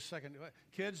second.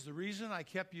 Kids, the reason I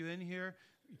kept you in here,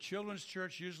 children's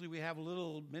church, usually we have a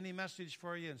little mini message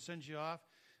for you and send you off.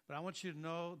 But I want you to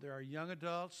know there are young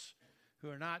adults who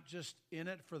are not just in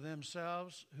it for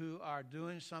themselves, who are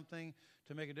doing something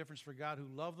to make a difference for God, who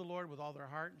love the Lord with all their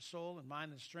heart and soul and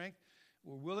mind and strength,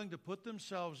 were willing to put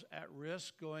themselves at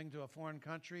risk going to a foreign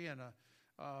country and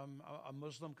a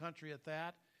Muslim country at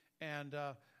that. And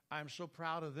I'm so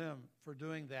proud of them for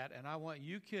doing that. And I want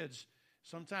you kids,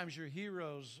 sometimes your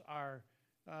heroes are,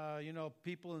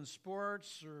 people in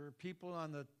sports or people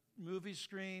on the movie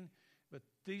screen. But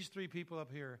these three people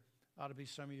up here ought to be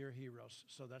some of your heroes.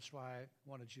 So that's why I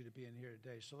wanted you to be in here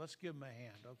today. So let's give them a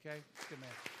hand, okay? Let's give them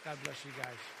a hand. God bless you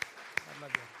guys. I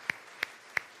love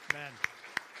you. Man.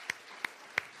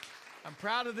 I'm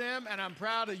proud of them, and I'm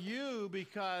proud of you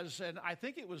because, and I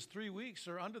think it was 3 weeks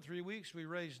or under 3 weeks, we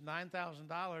raised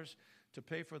 $9,000 to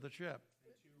pay for the trip.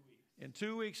 In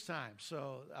 2 weeks' time.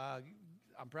 So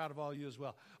I'm proud of all you as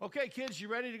well. Okay, kids, you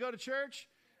ready to go to church?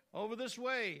 Over this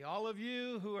way. All of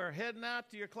you who are heading out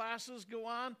to your classes, go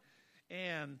on.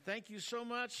 And thank you so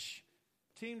much,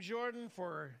 Team Jordan,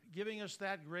 for giving us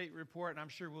that great report. And I'm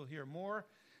sure we'll hear more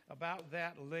about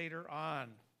that later on.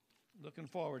 Looking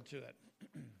forward to it.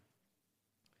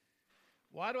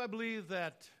 Why do I believe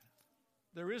that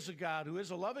there is a God who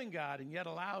is a loving God and yet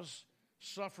allows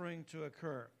suffering to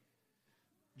occur?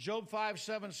 Job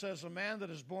 5:7 says, a man that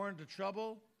is born to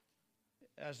trouble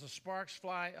as the sparks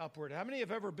fly upward. How many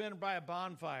have ever been by a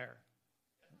bonfire?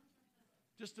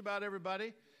 Just about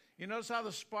everybody. You notice how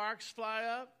the sparks fly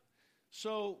up?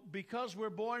 So because we're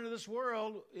born into this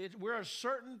world, we're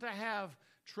certain to have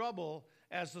trouble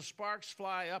as the sparks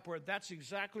fly upward. That's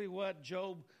exactly what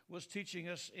Job was teaching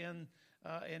us in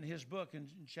his book in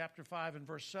chapter 5 and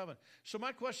verse 7. So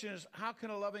my question is, how can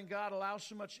a loving God allow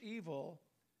so much evil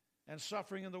and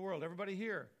suffering in the world? Everybody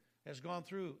here has gone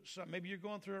through, maybe you're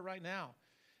going through it right now.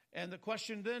 And the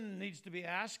question then needs to be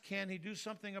asked, can he do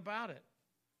something about it?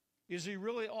 Is he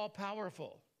really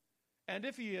all-powerful? And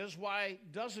if he is, why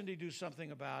doesn't he do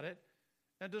something about it?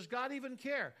 And does God even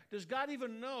care? Does God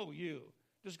even know you?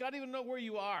 Does God even know where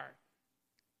you are?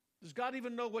 Does God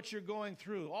even know what you're going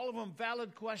through? All of them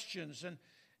valid questions. And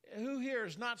who here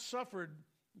has not suffered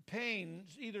pain,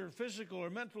 either physical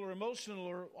or mental or emotional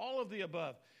or all of the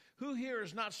above? Who here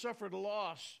has not suffered a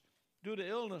loss due to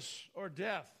illness or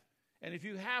death? And if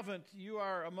you haven't, you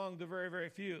are among the very, very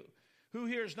few. Who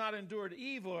here has not endured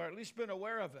evil or at least been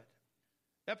aware of it?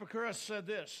 Epicurus said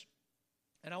this,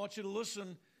 and I want you to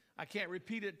listen. I can't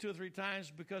repeat it 2 or 3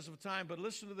 times because of time, but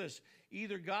listen to this.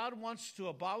 Either God wants to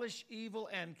abolish evil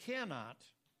and cannot,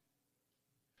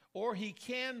 or he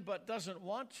can but doesn't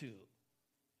want to,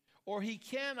 or he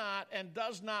cannot and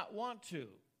does not want to.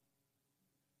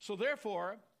 So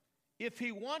therefore, if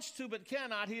he wants to but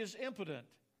cannot, he is impotent.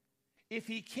 If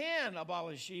he can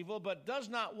abolish evil but does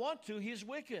not want to, he is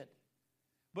wicked.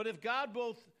 But if God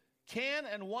both can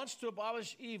and wants to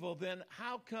abolish evil, then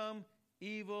how come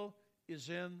evil is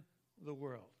in the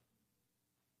world?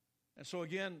 And so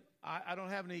again, I don't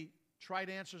have any trite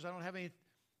answers. I don't have any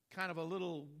kind of a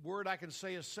little word I can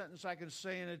say, a sentence I can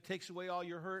say, and it takes away all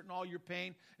your hurt and all your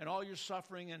pain and all your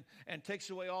suffering and takes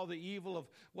away all the evil of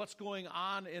what's going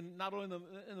on in not only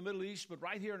in the Middle East, but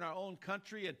right here in our own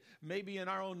country and maybe in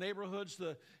our own neighborhoods,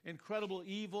 the incredible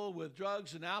evil with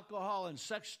drugs and alcohol and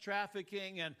sex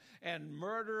trafficking and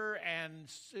murder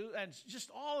and just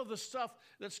all of the stuff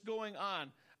that's going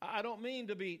on. I don't mean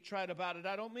to be trite about it.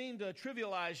 I don't mean to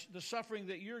trivialize the suffering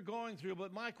that you're going through,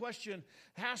 but my question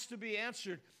has to be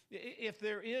answered. If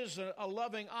there is a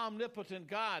loving, omnipotent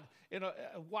God,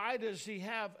 why does he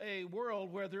have a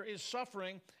world where there is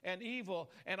suffering and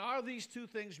evil? And are these two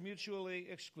things mutually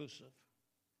exclusive?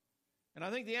 And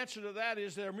I think the answer to that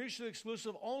is they're mutually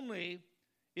exclusive only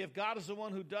if God is the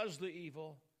one who does the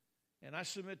evil. And I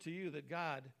submit to you that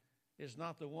God is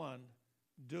not the one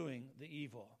doing the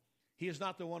evil. He is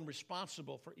not the one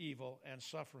responsible for evil and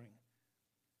suffering.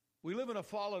 We live in a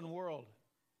fallen world.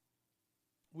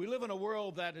 We live in a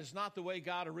world that is not the way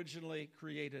God originally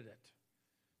created it.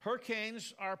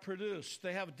 Hurricanes are produced.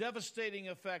 They have devastating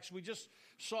effects. We just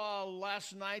saw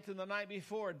last night and the night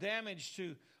before damage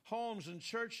to homes and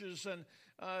churches and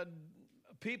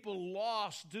people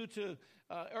lost due to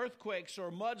earthquakes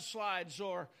or mudslides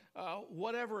or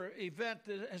whatever event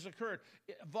that has occurred.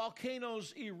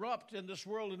 Volcanoes erupt in this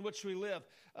world in which we live.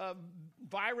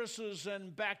 Viruses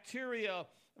and bacteria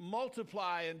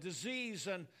multiply, and disease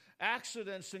and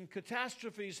accidents and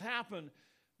catastrophes happen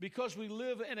because we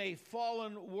live in a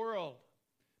fallen world.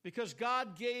 Because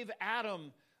God gave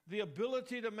Adam the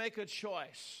ability to make a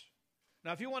choice.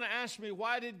 Now, if you want to ask me,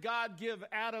 why did God give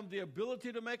Adam the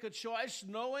ability to make a choice,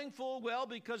 knowing full well,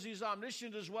 because he's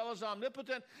omniscient as well as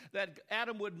omnipotent, that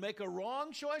Adam would make a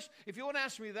wrong choice? If you want to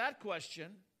ask me that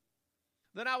question,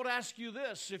 then I would ask you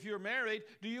this. If you're married,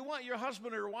 do you want your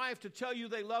husband or wife to tell you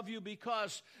they love you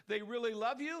because they really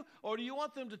love you? Or do you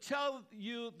want them to tell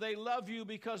you they love you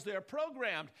because they're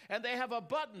programmed and they have a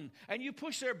button, and you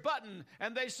push their button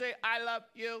and they say, I love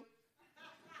you,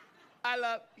 I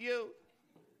love you,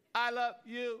 I love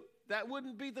you? That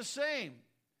wouldn't be the same.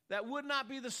 That would not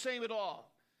be the same at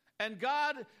all. And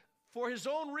God, for his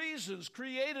own reasons,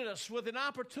 created us with an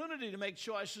opportunity to make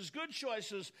choices, good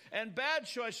choices and bad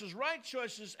choices, right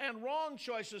choices and wrong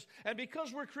choices. And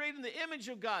because we're created in the image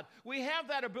of God, we have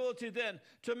that ability then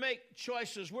to make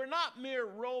choices. We're not mere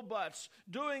robots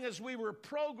doing as we were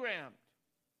programmed.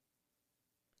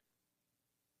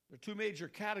 There are two major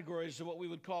categories of what we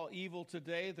would call evil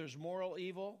today. There's moral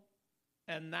evil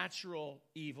and natural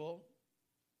evil.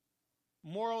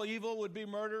 Moral evil would be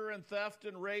murder and theft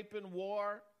and rape and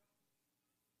war.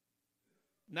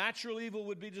 Natural evil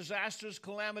would be disasters,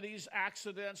 calamities,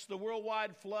 accidents. The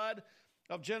worldwide flood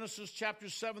of Genesis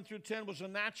chapters 7 through 10 was a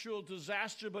natural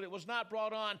disaster, but it was not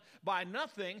brought on by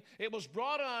nothing. It was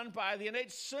brought on by the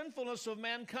innate sinfulness of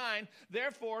mankind,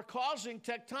 therefore causing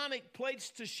tectonic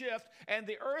plates to shift and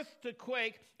the earth to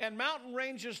quake and mountain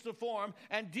ranges to form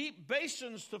and deep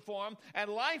basins to form, and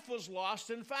life was lost.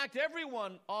 In fact,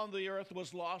 everyone on the earth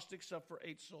was lost except for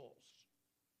 8 souls.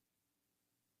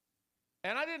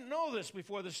 And I didn't know this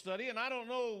before this study, and I don't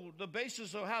know the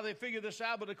basis of how they figured this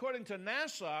out, but according to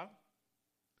NASA,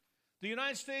 the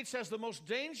United States has the most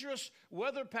dangerous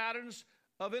weather patterns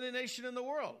of any nation in the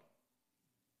world.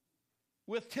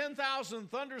 With 10,000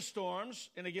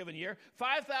 thunderstorms in a given year,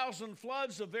 5,000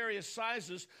 floods of various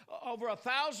sizes, over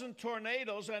 1,000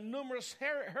 tornadoes, and numerous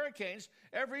hurricanes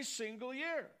every single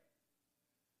year.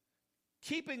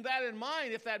 Keeping that in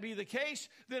mind, if that be the case,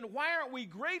 then why aren't we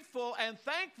grateful and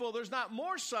thankful there's not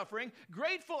more suffering,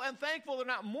 grateful and thankful there are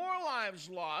not more lives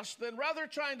lost, than rather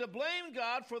trying to blame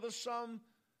God for the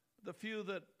few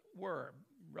that were,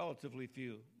 relatively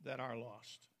few that are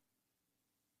lost?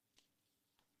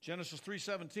 Genesis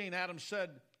 3:17, Adam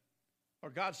said, or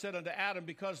God said unto Adam,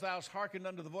 because thou hast hearkened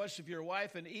unto the voice of your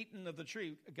wife and eaten of the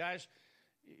tree. Guys,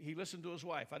 he listened to his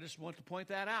wife. I just want to point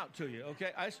that out to you,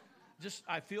 okay?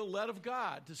 I feel led of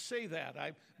God to say that.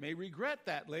 I may regret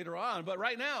that later on, but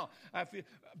right now, I feel,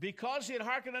 because he had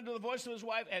hearkened unto the voice of his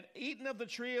wife and eaten of the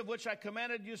tree of which I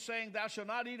commanded you, saying, thou shalt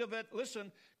not eat of it.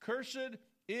 Listen, cursed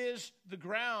is the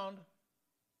ground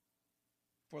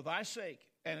for thy sake,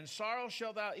 and in sorrow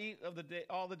shalt thou eat of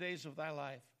all the days of thy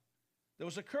life. There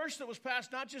was a curse that was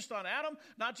passed not just on Adam,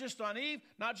 not just on Eve,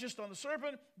 not just on the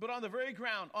serpent, but on the very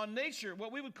ground, on nature,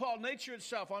 what we would call nature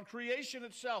itself, on creation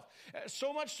itself.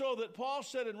 So much so that Paul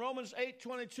said in Romans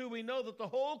 8:22, we know that the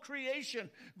whole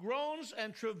creation groans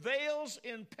and travails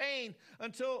in pain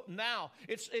until now.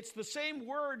 It's the same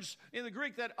words in the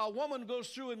Greek that a woman goes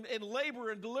through in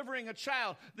labor and delivering a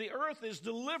child. The earth is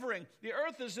delivering. The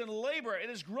earth is in labor.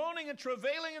 It is groaning and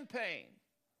travailing in pain.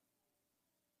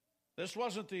 This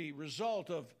wasn't the result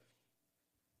of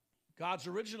God's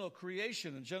original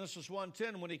creation. In Genesis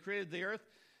 1:10, when he created the earth,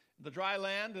 the dry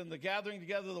land, and the gathering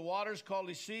together of the waters called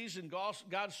he seas, and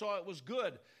God saw it was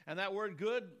good. And that word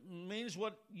good means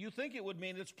what you think it would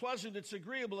mean. It's pleasant, it's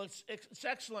agreeable, it's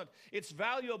excellent, it's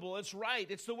valuable, it's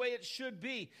right, it's the way it should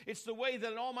be. It's the way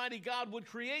that an almighty God would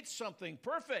create something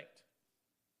perfect.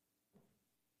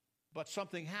 But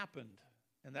something happened,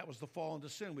 and that was the fall into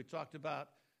sin we talked about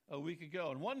a week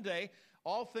ago. And one day,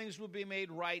 all things will be made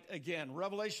right again.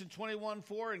 Revelation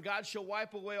 21:4, and God shall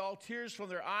wipe away all tears from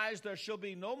their eyes. There shall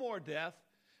be no more death,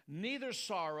 neither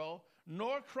sorrow,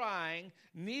 nor crying,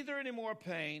 neither any more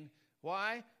pain.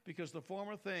 Why? Because the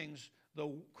former things,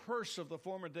 the curse of the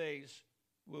former days,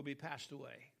 will be passed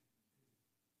away.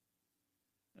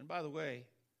 And by the way,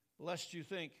 lest you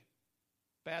think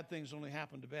bad things only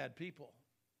happen to bad people,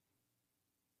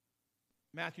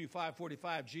 Matthew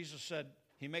 5:45, Jesus said,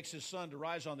 he makes his sun to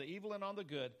rise on the evil and on the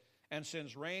good, and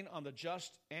sends rain on the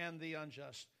just and the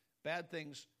unjust. Bad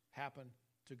things happen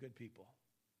to good people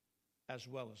as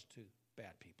well as to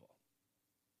bad people.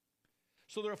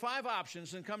 So there are 5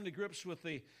 options in coming to grips with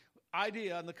the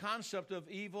idea and the concept of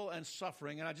evil and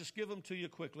suffering, and I just give them to you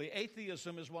quickly.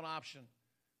 Atheism is one option.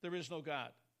 There is no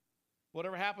God.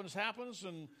 Whatever happens, happens,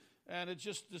 and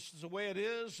this is the way it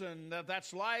is, and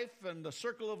that's life, and the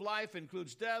circle of life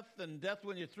includes death, and death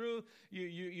when you're through,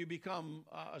 you become,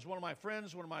 as one of my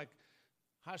friends, one of my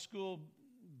high school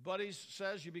buddies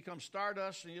says, you become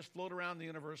stardust, and you just float around the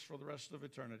universe for the rest of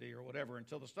eternity or whatever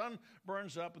until the sun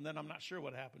burns up, and then I'm not sure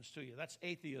what happens to you. That's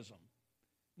atheism.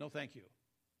 No, thank you.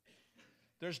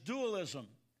 There's dualism.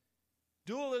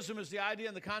 Dualism is the idea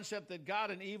and the concept that God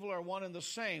and evil are one and the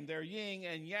same. They're yin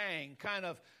and yang, kind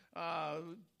of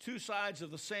two sides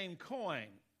of the same coin.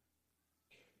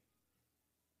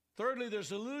 Thirdly,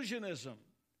 there's illusionism.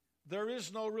 There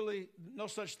is no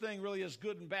such thing really as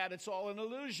good and bad. It's all an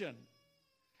illusion.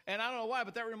 And I don't know why,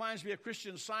 but that reminds me of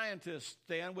Christian scientists,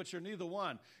 Dan, which are neither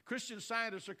one. Christian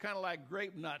scientists are kind of like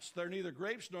grape nuts. They're neither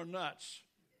grapes nor nuts.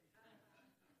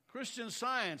 Christian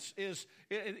science is,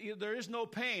 there is no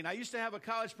pain. I used to have a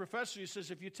college professor who says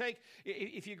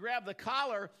if you grab the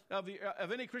collar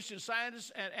of any Christian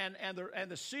scientist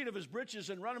and the seat of his breeches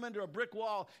and run him into a brick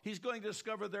wall, he's going to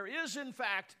discover there is, in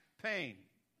fact, pain.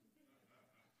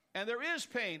 And there is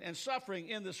pain and suffering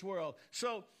in this world.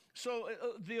 So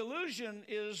the illusion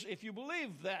is, if you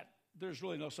believe that, there's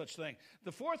really no such thing.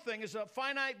 The fourth thing is a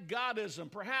finite Godism.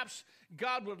 Perhaps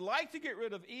God would like to get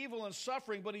rid of evil and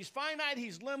suffering, but he's finite,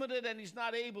 he's limited, and he's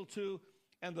not able to.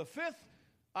 And the fifth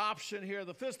option here,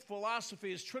 the fifth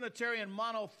philosophy is Trinitarian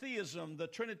monotheism.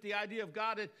 The idea of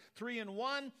God at three in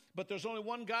one, but there's only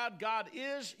one God. God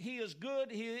is, he is good,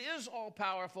 he is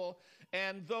all-powerful.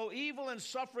 And though evil and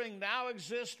suffering now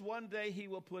exist, one day he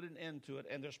will put an end to it,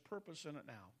 and there's purpose in it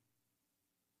now.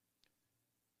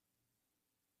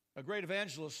 A great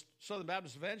evangelist, Southern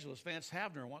Baptist evangelist, Vance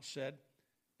Havner, once said,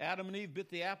 Adam and Eve bit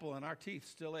the apple and our teeth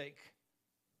still ache.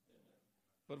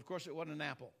 But of course it wasn't an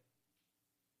apple.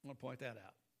 I want to point that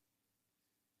out.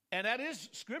 And that is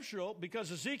scriptural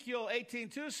because Ezekiel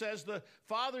 18:2 says the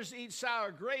fathers eat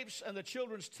sour grapes and the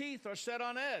children's teeth are set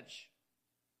on edge.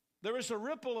 There is a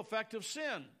ripple effect of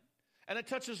sin. And it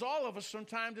touches all of us from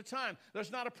time to time.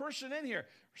 There's not a person in here,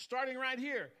 starting right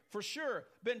here, for sure,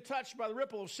 been touched by the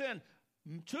ripple of sin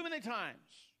too many times.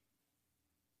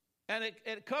 And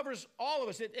it covers all of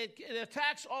us. It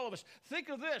attacks all of us. Think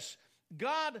of this.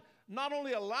 God not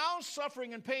only allows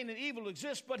suffering and pain and evil to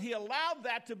exist, but he allowed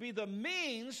that to be the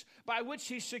means by which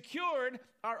he secured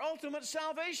our ultimate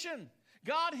salvation.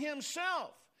 God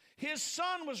himself. His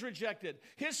son was rejected.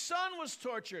 His son was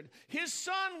tortured. His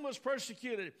son was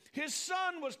persecuted. His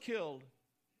son was killed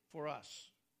for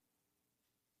us.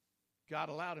 God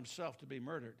allowed himself to be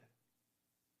murdered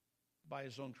by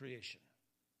his own creation.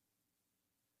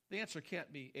 The answer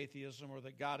can't be atheism or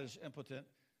that God is impotent,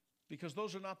 because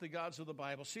those are not the gods of the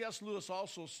Bible. C.S. Lewis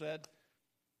also said,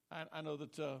 I know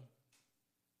that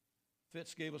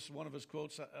Fitz gave us one of his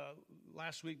quotes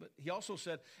last week, but he also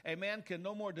said, a man can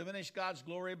no more diminish God's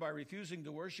glory by refusing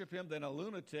to worship him than a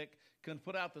lunatic can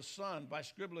put out the sun by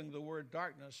scribbling the word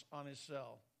darkness on his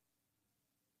cell.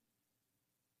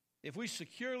 If we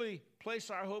securely place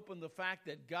our hope in the fact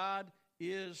that God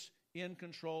is in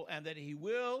control and that he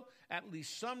will at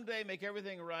least someday make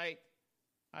everything right,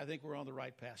 I think we're on the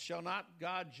right path. Shall not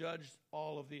God judge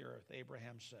all of the earth,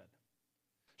 Abraham said.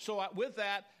 So with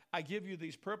that, I give you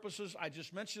these purposes. I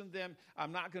just mentioned them.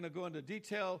 I'm not going to go into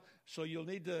detail, so you'll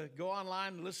need to go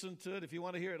online and listen to it. If you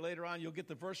want to hear it later on, you'll get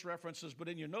the verse references. But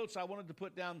in your notes, I wanted to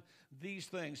put down these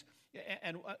things.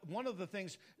 And one of the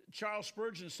things Charles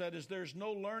Spurgeon said is there's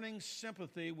no learning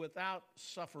sympathy without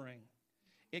suffering.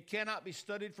 It cannot be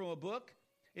studied from a book.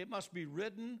 It must be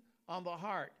written on the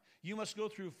heart. You must go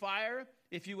through fire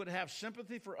if you would have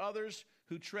sympathy for others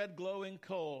who tread glowing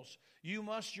coals. You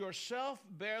must yourself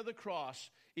bear the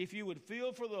cross if you would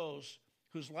feel for those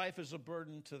whose life is a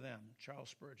burden to them. Charles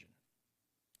Spurgeon.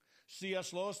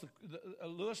 C.S. Lewis,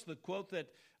 the quote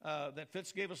that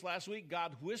Fitz gave us last week,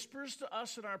 God whispers to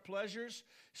us in our pleasures,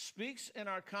 speaks in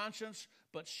our conscience,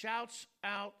 but shouts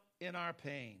out in our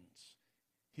pains.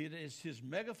 It is his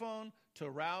megaphone to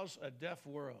rouse a deaf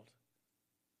world.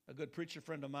 A good preacher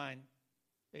friend of mine,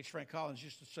 H. Frank Collins,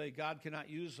 used to say, God cannot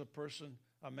use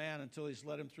a man, until he's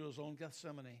led him through his own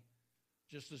Gethsemane.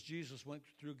 Just as Jesus went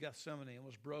through Gethsemane and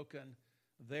was broken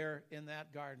there in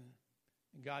that garden.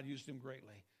 And God used him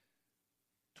greatly.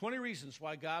 20 reasons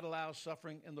why God allows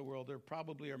suffering in the world. There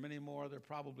probably are many more. There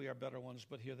probably are better ones,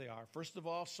 but here they are. First of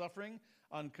all, suffering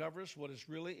uncovers what is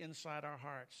really inside our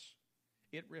hearts.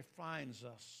 It refines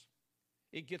us.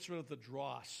 It gets rid of the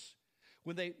dross.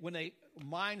 When they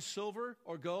mine silver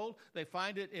or gold, they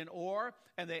find it in ore,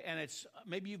 and it's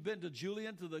maybe you've been to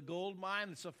Julian, to the gold mine.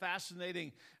 It's a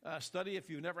fascinating study.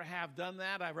 If you never have done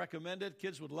that, I recommend it.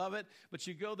 Kids would love it. But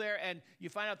you go there and you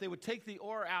find out they would take the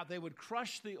ore out. They would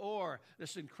crush the ore,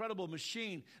 this incredible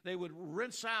machine. They would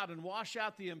rinse out and wash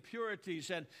out the impurities,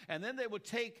 and then they would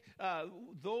take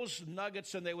those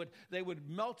nuggets and they would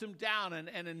melt them down,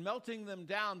 and in melting them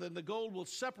down, then the gold will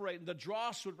separate and the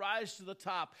dross would rise to the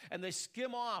top, and they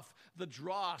skim off the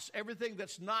dross, everything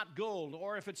that's not gold,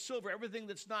 or if it's silver, everything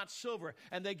that's not silver,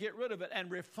 and they get rid of it. And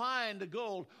refined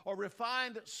gold or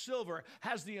refined silver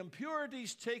has the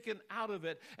impurities taken out of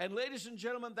it. And ladies and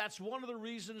gentlemen, that's one of the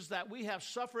reasons that we have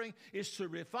suffering, is to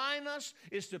refine us,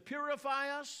 is to purify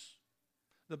us.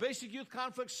 The Basic Youth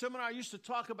Conflict Seminar used to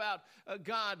talk about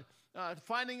God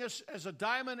finding us as a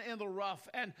diamond in the rough.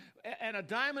 And a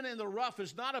diamond in the rough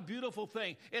is not a beautiful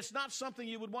thing. It's not something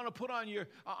you would want to put on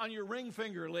your ring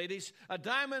finger, ladies. A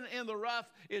diamond in the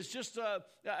rough is just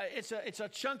it's a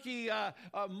chunky,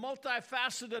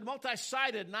 multifaceted,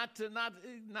 multi-sided, not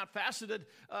faceted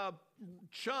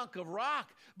chunk of rock.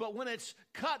 But when it's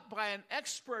cut by an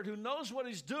expert who knows what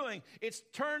he's doing, it's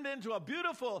turned into a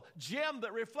beautiful gem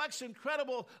that reflects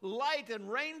incredible light and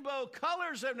rainbow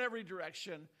colors in every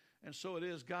direction. And so it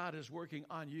is, God is working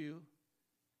on you,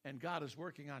 and God is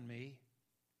working on me.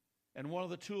 And one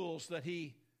of the tools that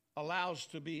he allows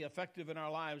to be effective in our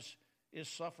lives is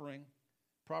suffering.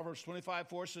 Proverbs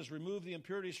 25:4 says, remove the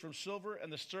impurities from silver,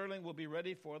 and the sterling will be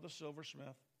ready for the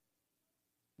silversmith.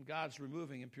 And God's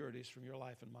removing impurities from your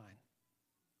life and mine.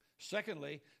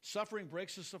 Secondly, suffering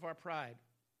breaks us of our pride.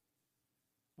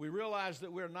 We realize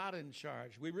that we're not in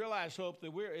charge. We realize, hope,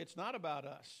 that it's not about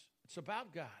us. It's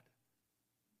about God.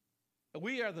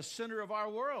 We are the center of our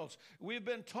worlds. We've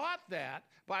been taught that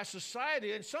by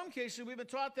society. In some cases, we've been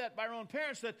taught that by our own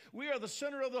parents, that we are the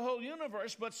center of the whole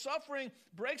universe. But suffering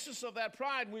breaks us of that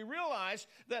pride. We realize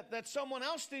that someone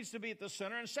else needs to be at the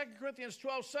center. In 2 Corinthians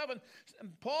 12:7,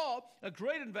 Paul, a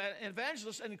great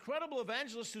evangelist, an incredible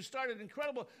evangelist who started an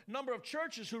incredible number of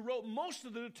churches, who wrote most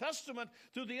of the New Testament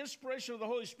through the inspiration of the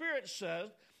Holy Spirit, says,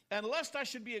 and lest I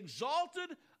should be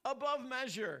exalted above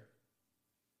measure.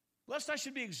 Lest I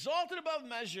should be exalted above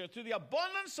measure through the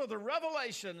abundance of the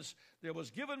revelations, there was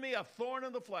given me a thorn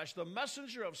in the flesh, the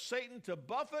messenger of Satan to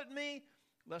buffet me,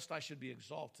 lest I should be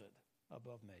exalted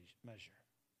above measure.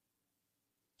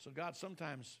 So God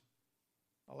sometimes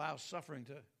allows suffering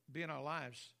to be in our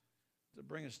lives to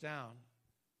bring us down,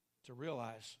 to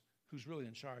realize who's really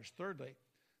in charge. Thirdly,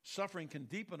 suffering can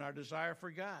deepen our desire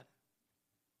for God.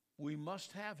 We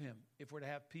must have him if we're to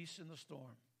have peace in the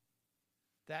storm.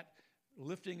 That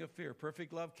lifting of fear.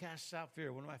 Perfect love casts out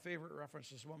fear. One of my favorite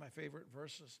references, one of my favorite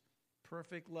verses.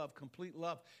 Perfect love, complete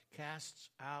love casts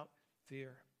out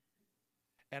fear.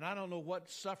 And I don't know what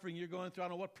suffering you're going through. I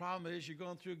don't know what problem it is you're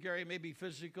going through, Gary. It may be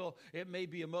physical. It may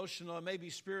be emotional. It may be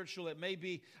spiritual. It may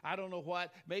be, I don't know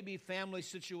what, maybe family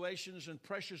situations and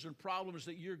pressures and problems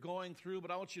that you're going through.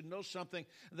 But I want you to know something,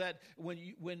 that when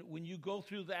you go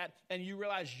through that and you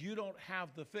realize you don't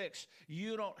have the fix,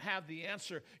 you don't have the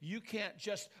answer, you can't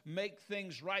just make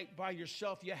things right by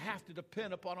yourself. You have to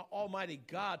depend upon an almighty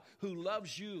God who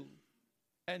loves you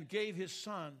and gave his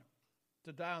son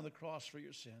to die on the cross for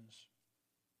your sins.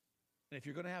 And if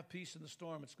you're going to have peace in the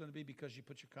storm, it's going to be because you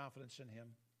put your confidence in him.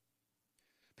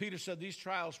 Peter said these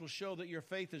trials will show that your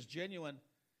faith is genuine.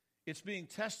 It's being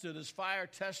tested as fire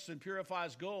tests and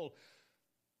purifies gold,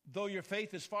 though your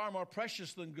faith is far more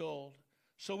precious than gold.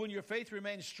 So when your faith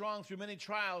remains strong through many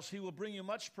trials, he will bring you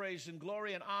much praise and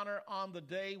glory and honor on the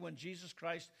day when Jesus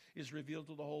Christ is revealed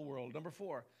to the whole world. Number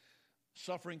 4,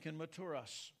 suffering can mature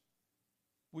us.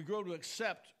 We grow to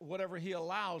accept whatever he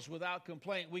allows without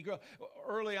complaint. We grow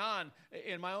early on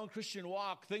in my own Christian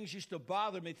walk. Things used to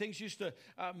bother me. Things used to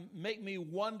make me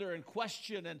wonder and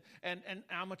question. And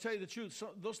I'm going to tell you the truth.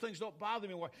 Those things don't bother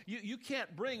me anymore. You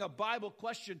can't bring a Bible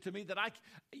question to me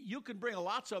you can bring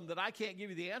lots of them that I can't give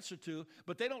you the answer to,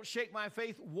 but they don't shake my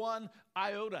faith one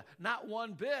iota, not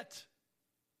one bit.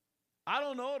 I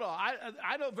don't know it all.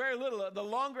 I know very little. The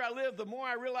longer I live, the more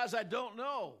I realize I don't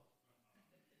know.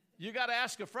 You got to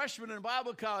ask a freshman in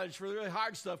Bible college for the really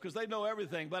hard stuff because they know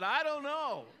everything, but I don't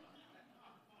know.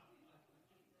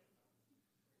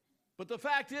 But the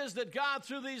fact is that God,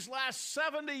 through these last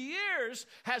 70 years,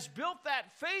 has built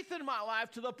that faith in my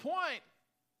life to the point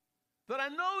that I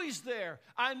know he's there.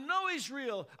 I know he's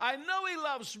real. I know he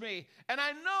loves me. And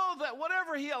I know that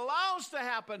whatever he allows to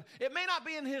happen, it may not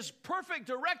be in his perfect,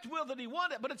 direct will that he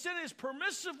wanted, but it's in his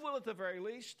permissive will at the very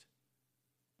least.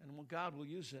 And God will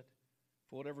use it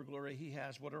for whatever glory he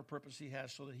has, whatever purpose he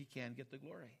has, so that he can get the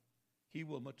glory. He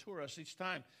will mature us. Each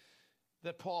time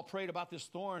that Paul prayed about this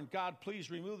thorn, God,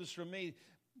 please remove this from me,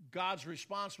 God's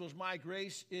response was, my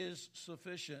grace is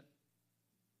sufficient.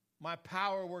 My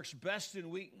power works best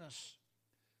in weakness.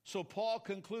 So Paul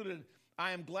concluded,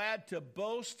 I am glad to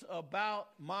boast about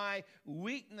my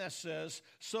weaknesses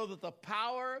so that the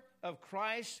power of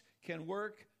Christ can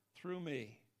work through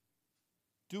me.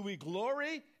 Do we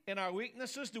glory in our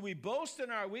weaknesses? Do we boast in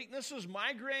our weaknesses,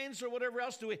 migraines or whatever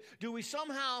else? Do we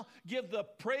somehow give the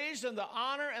praise and the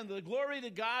honor and the glory to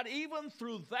God even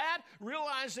through that,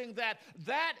 realizing that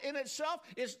that in itself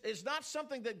is not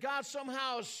something that God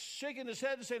somehow is shaking his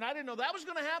head and saying, I didn't know that was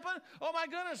going to happen. Oh my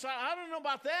goodness, I don't know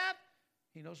about that.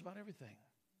 He knows about everything.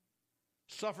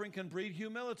 Suffering can breed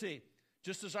humility.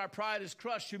 Just as our pride is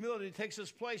crushed, humility takes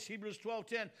its place. Hebrews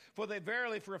 12:10, for they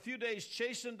verily for a few days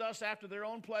chastened us after their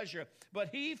own pleasure. But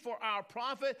he for our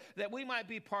profit, that we might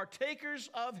be partakers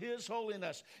of his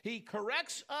holiness. He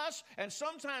corrects us, and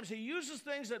sometimes he uses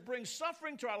things that bring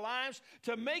suffering to our lives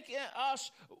to make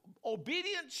us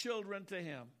obedient children to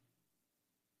him.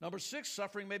 Number 6,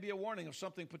 suffering may be a warning of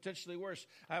something potentially worse.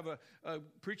 I have a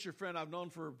preacher friend I've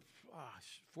known for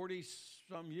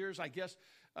 40-some years, I guess,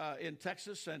 in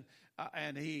Texas,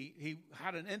 and he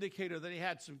had an indicator that he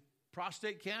had some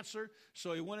prostate cancer,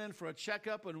 so he went in for a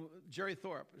checkup, and Jerry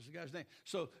Thorpe is the guy's name.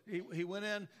 So he went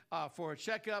in for a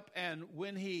checkup, and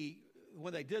when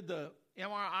they did the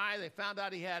MRI, they found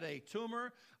out he had a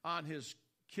tumor on his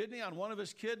kidney, on one of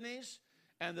his kidneys,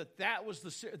 and that was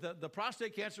the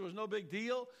prostate cancer was no big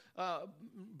deal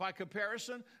by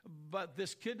comparison, but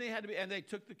this kidney had to be, and they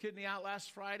took the kidney out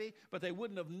last Friday, but they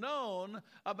wouldn't have known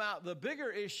about the bigger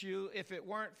issue if it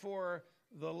weren't for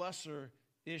the lesser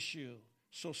issue.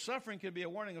 So suffering can be a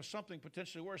warning of something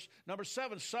potentially worse. Number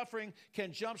 7, suffering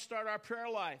can jumpstart our prayer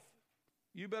life.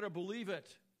 You better believe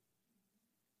it.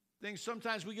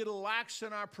 Sometimes we get lax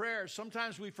in our prayers.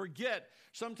 Sometimes we forget.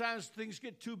 Sometimes things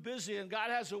get too busy, and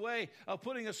God has a way of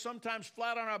putting us sometimes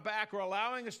flat on our back or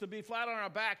allowing us to be flat on our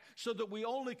back so that we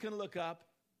only can look up.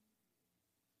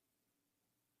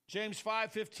 James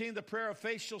 5:15, the prayer of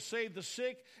faith shall save the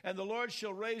sick, and the Lord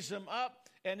shall raise him up.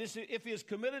 And if he has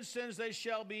committed sins, they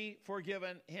shall be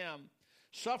forgiven him.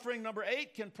 Suffering, number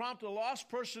 8, can prompt a lost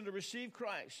person to receive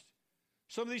Christ.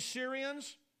 Some of these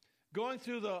Syrians, going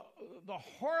through the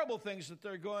horrible things that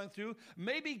they're going through,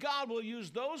 maybe God will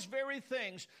use those very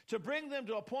things to bring them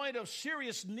to a point of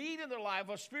serious need in their life,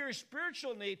 of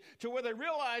spiritual need, to where they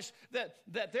realize that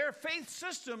their faith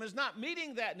system is not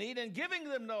meeting that need and giving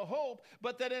them no hope,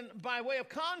 but that by way of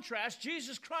contrast,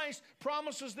 Jesus Christ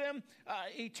promises them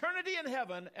eternity in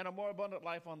heaven and a more abundant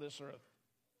life on this earth.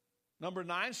 Number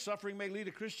 9, suffering may lead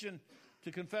a Christian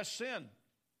to confess sin.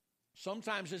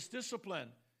 Sometimes it's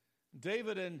discipline.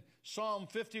 David in Psalm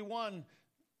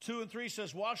 51:2-3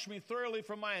 says, wash me thoroughly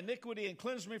from my iniquity and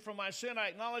cleanse me from my sin. I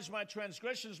acknowledge my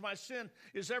transgressions. My sin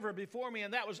is ever before me.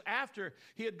 And that was after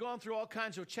he had gone through all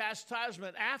kinds of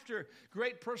chastisement, after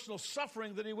great personal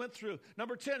suffering that he went through.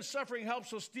 Number 10, suffering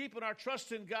helps us deepen our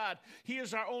trust in God. He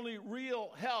is our only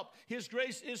real help. His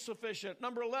grace is sufficient.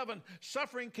 Number 11,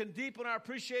 suffering can deepen our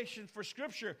appreciation for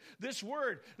Scripture. This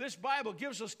word, this Bible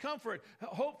gives us comfort.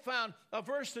 Hope found a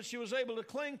verse that she was able to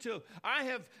cling to. I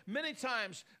have many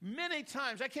times,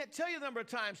 I can't tell you the number of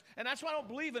times, and that's why I don't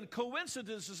believe in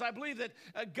coincidences. I believe that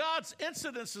God's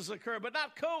incidences occur, but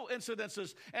not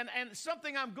coincidences. And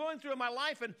something I'm going through in my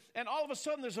life, and all of a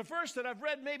sudden there's a verse that I've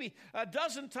read maybe a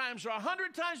dozen times or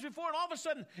 100 times before, and all of a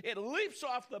sudden it leaps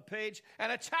off the page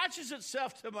and attaches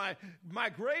itself to my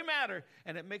gray matter,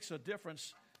 and it makes a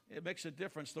difference. It makes a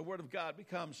difference. The Word of God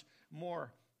becomes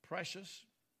more precious.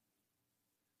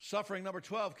 Suffering, number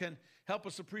 12, can help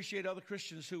us appreciate other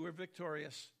Christians who were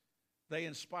victorious. They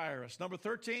inspire us. Number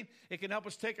 13, it can help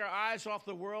us take our eyes off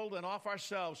the world and off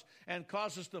ourselves and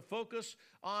cause us to focus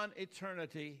on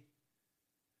eternity.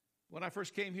 When I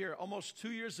first came here almost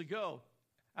 2 years ago,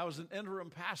 I was an interim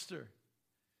pastor.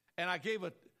 And I gave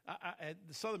the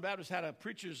Southern Baptist had a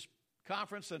preacher's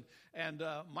conference, and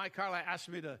Mike Carla asked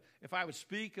me if I would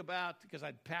speak about, because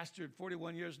I'd pastored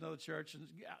 41 years in another church, and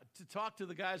to talk to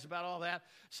the guys about all that.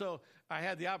 So I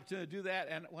had the opportunity to do that,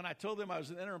 and when I told them I was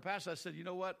an interim pastor, I said, you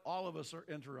know what? All of us are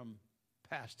interim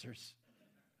pastors.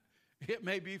 It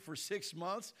may be for 6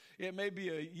 months, it may be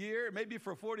a year, it may be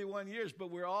for 41 years,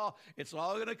 but it's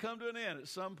all going to come to an end at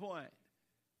some point.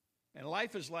 And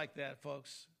life is like that,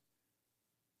 folks.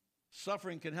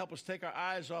 Suffering can help us take our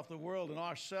eyes off the world and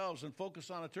ourselves and focus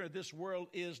on eternity. This world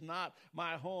is not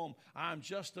my home. I'm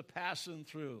just a passing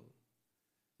through.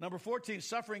 Number 14,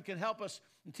 suffering can help us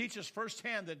and teach us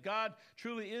firsthand that God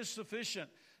truly is sufficient.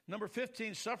 Number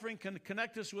 15, suffering can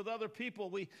connect us with other people.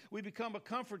 We become a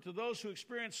comfort to those who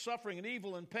experience suffering and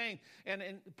evil and pain. And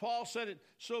Paul said it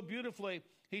so beautifully.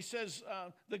 He says,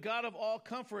 the God of all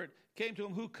comfort came to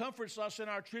him, who comforts us in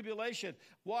our tribulation.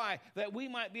 Why? That we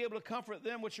might be able to comfort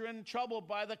them which are in trouble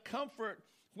by the comfort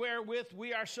wherewith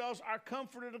we ourselves are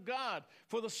comforted of God.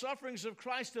 For the sufferings of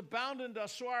Christ abound in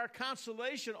us, so our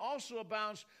consolation also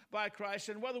abounds by Christ.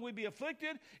 And whether we be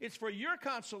afflicted, it's for your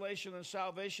consolation and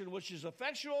salvation, which is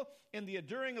effectual in the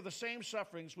enduring of the same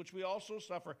sufferings which we also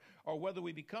suffer. Or whether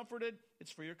we be comforted,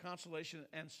 it's for your consolation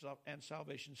and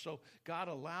salvation. So God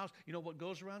allows, what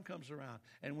goes around comes around.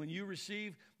 And when you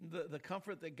receive the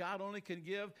comfort that God only can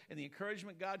give and the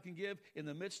encouragement God can give in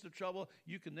the midst of trouble,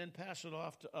 you can then pass it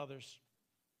off to others.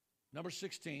 Number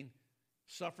 16,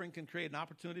 suffering can create an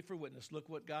opportunity for witness. Look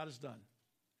what God has done.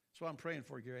 That's what I'm praying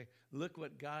for, Gary. Look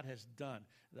what God has done.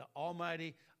 The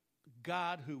Almighty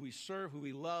God who we serve, who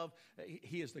we love,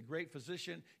 He is the great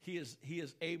physician. He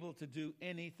is able to do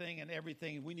anything and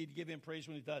everything, and we need to give Him praise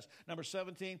when He does. Number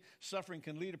 17, suffering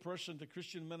can lead a person to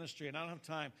Christian ministry, and I don't have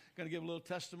time. I'm going to give a little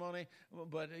testimony,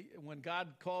 but when God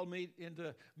called me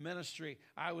into ministry,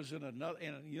 I was in a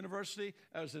university.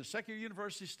 I was in a secular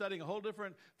university studying a whole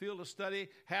different field of study,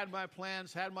 had my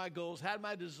plans, had my goals, had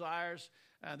my desires,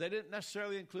 and they didn't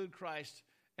necessarily include Christ.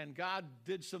 And God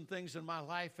did some things in my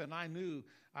life, and I knew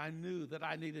that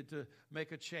I needed to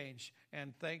make a change.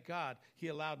 And thank God He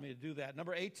allowed me to do that.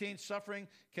 Number 18, suffering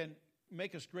can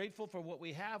make us grateful for what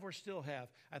we have or still have.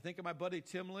 I think of my buddy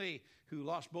Tim Lee, who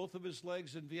lost both of his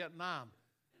legs in Vietnam,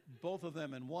 both of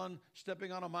them, and one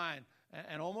stepping on a mine,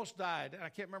 and almost died. And I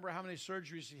can't remember how many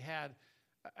surgeries he had.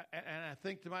 And I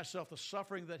think to myself, the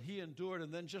suffering that he endured.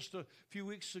 And then just a few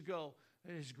weeks ago,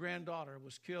 his granddaughter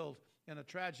was killed in a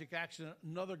tragic accident.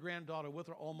 Another granddaughter with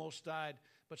her almost died,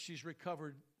 but she's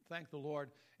recovered, thank the Lord.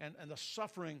 And the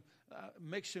suffering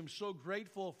makes him so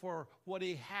grateful for what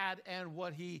he had and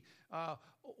what he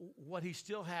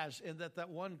still has, and that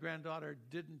one granddaughter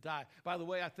didn't die. By the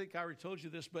way, I think I already told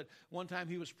you this, but one time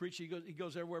he was preaching. He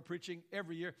goes everywhere preaching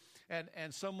every year,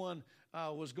 and someone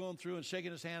was going through and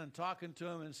shaking his hand and talking to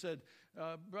him and said,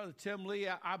 Brother Tim Lee,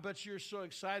 I bet you're so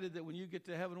excited that when you get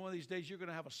to heaven one of these days, you're going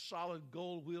to have a solid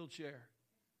gold wheelchair.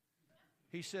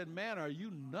 He said, man, are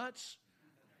you nuts?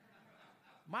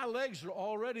 My legs are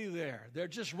already there. They're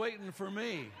just waiting for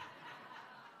me.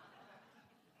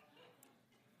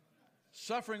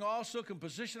 Suffering also can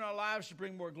position our lives to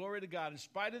bring more glory to God in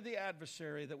spite of the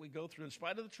adversary that we go through, in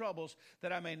spite of the troubles,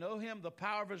 that I may know Him, the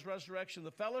power of His resurrection,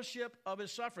 the fellowship of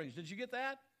His sufferings. Did you get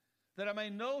that? That I may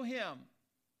know Him,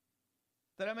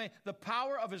 the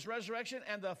power of His resurrection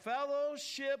and the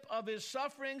fellowship of His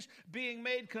sufferings, being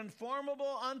made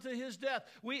conformable unto His death.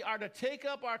 We are to take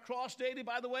up our cross daily.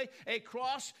 By the way, a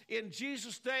cross in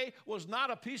Jesus' day was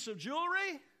not a piece of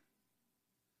jewelry.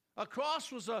 A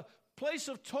cross was a place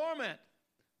of torment,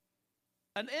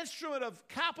 an instrument of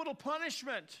capital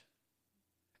punishment.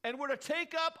 And we're to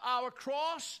take up our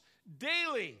cross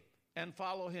daily and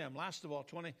follow Him. Last of all,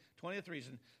 20th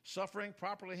reason, suffering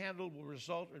properly handled will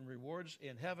result in rewards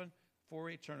in heaven for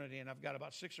eternity. And I've got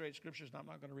about 6 or 8 scriptures, and I'm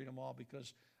not going to read them all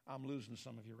because I'm losing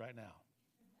some of you right now.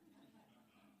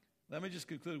 Let me just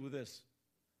conclude with this.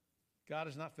 God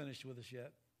is not finished with us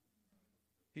yet.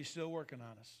 He's still working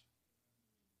on us.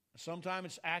 Sometimes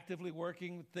it's actively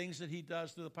working things that He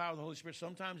does through the power of the Holy Spirit.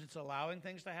 Sometimes it's allowing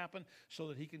things to happen so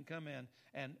that He can come in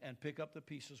and pick up the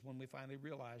pieces when we finally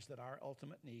realize that our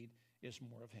ultimate need is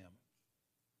more of Him.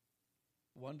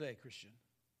 One day, Christian,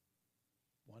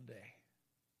 one day,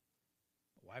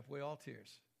 wipe away all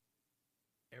tears.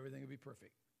 Everything will be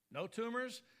perfect. No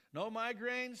tumors, no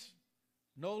migraines,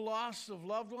 no loss of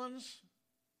loved ones,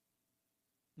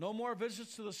 no more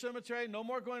visits to the cemetery, no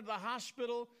more going to the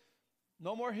hospital,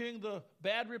 no more hearing the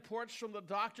bad reports from the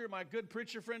doctor. My good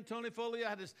preacher friend Tony Foley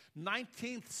had his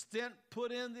 19th stent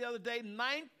put in the other day.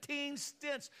 19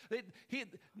 stents.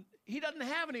 He doesn't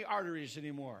have any arteries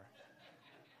anymore.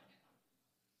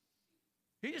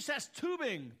 He just has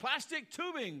tubing, plastic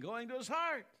tubing going to his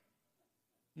heart.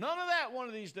 None of that one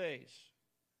of these days.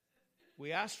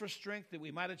 We ask for strength that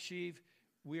we might achieve.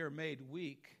 We are made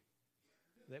weak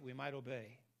that we might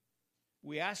obey.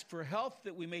 We ask for health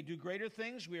that we may do greater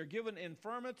things. We are given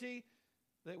infirmity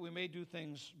that we may do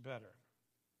things better.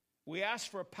 We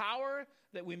ask for power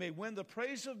that we may win the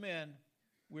praise of men.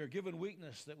 We are given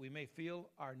weakness that we may feel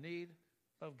our need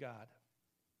of God.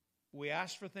 We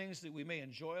ask for things that we may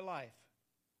enjoy life.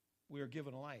 We are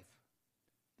given life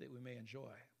that we may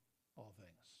enjoy all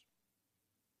things.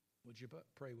 Would you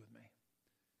pray with me?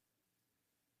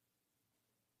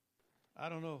 I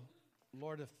don't know,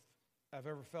 Lord, if I've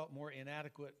ever felt more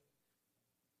inadequate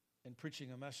in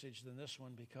preaching a message than this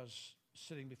one, because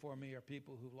sitting before me are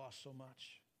people who've lost so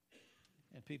much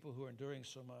and people who are enduring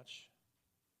so much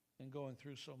and going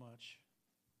through so much.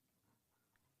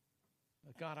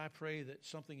 But God, I pray that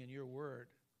something in your word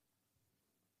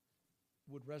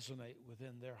would resonate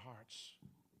within their hearts.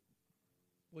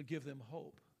 would give them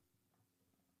hope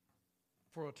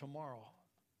for a tomorrow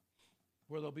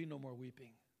where there'll be no more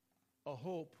weeping, a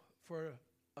hope for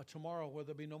a tomorrow where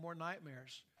there'll be no more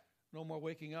nightmares, no more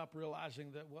waking up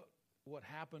realizing that what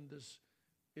happened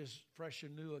is fresh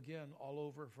and new again all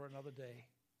over for another day.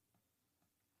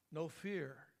 No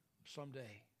fear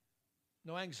someday,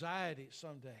 no anxiety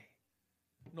someday,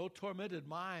 no tormented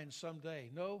mind someday,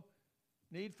 no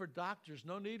need for doctors,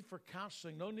 no need for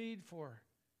counseling, no need for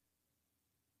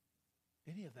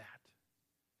any of that,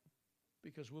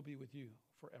 because we'll be with you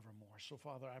forevermore. So,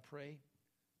 Father, I pray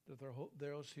that there are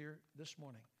those here this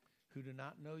morning who do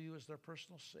not know you as their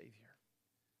personal Savior,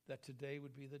 that today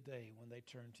would be the day when they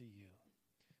turn to you.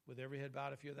 With every head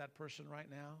bowed, if you're that person right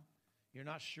now, you're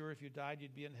not sure if you died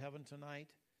you'd be in heaven tonight,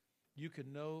 you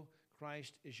can know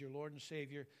Christ is your Lord and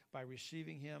Savior by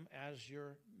receiving him as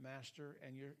your master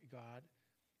and your God.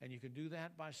 And you can do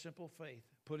that by simple faith,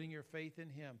 putting your faith in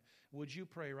him. Would you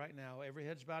pray right now? Every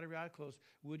head's bowed, every eye closed.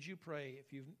 Would you pray,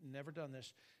 if you've never done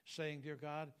this, saying, Dear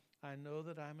God, I know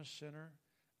that I'm a sinner.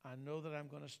 I know that I'm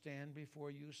going to stand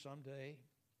before you someday.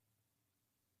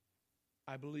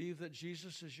 I believe that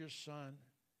Jesus is your son,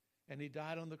 and he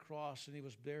died on the cross, and he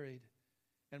was buried.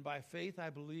 And by faith, I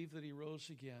believe that he rose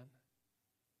again.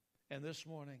 And this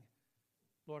morning,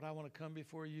 Lord, I want to come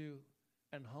before you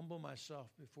and humble myself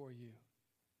before you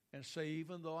and say,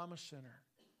 even though I'm a sinner,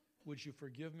 would you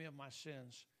forgive me of my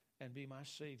sins and be my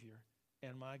Savior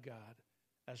and my God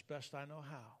as best I know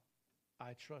how.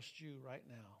 I trust you right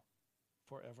now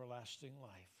for everlasting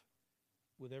life.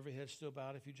 With every head still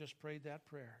bowed, if you just prayed that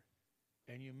prayer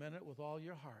and you meant it with all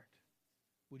your heart,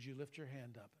 would you lift your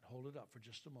hand up and hold it up for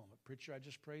just a moment? Preacher, I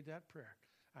just prayed that prayer.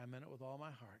 I meant it with all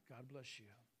my heart. God bless you.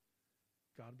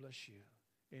 God bless you.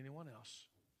 Anyone else?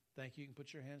 Thank you. You can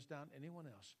put your hands down. Anyone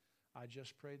else? I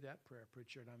just prayed that prayer,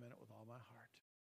 preacher, and I meant it with all my heart.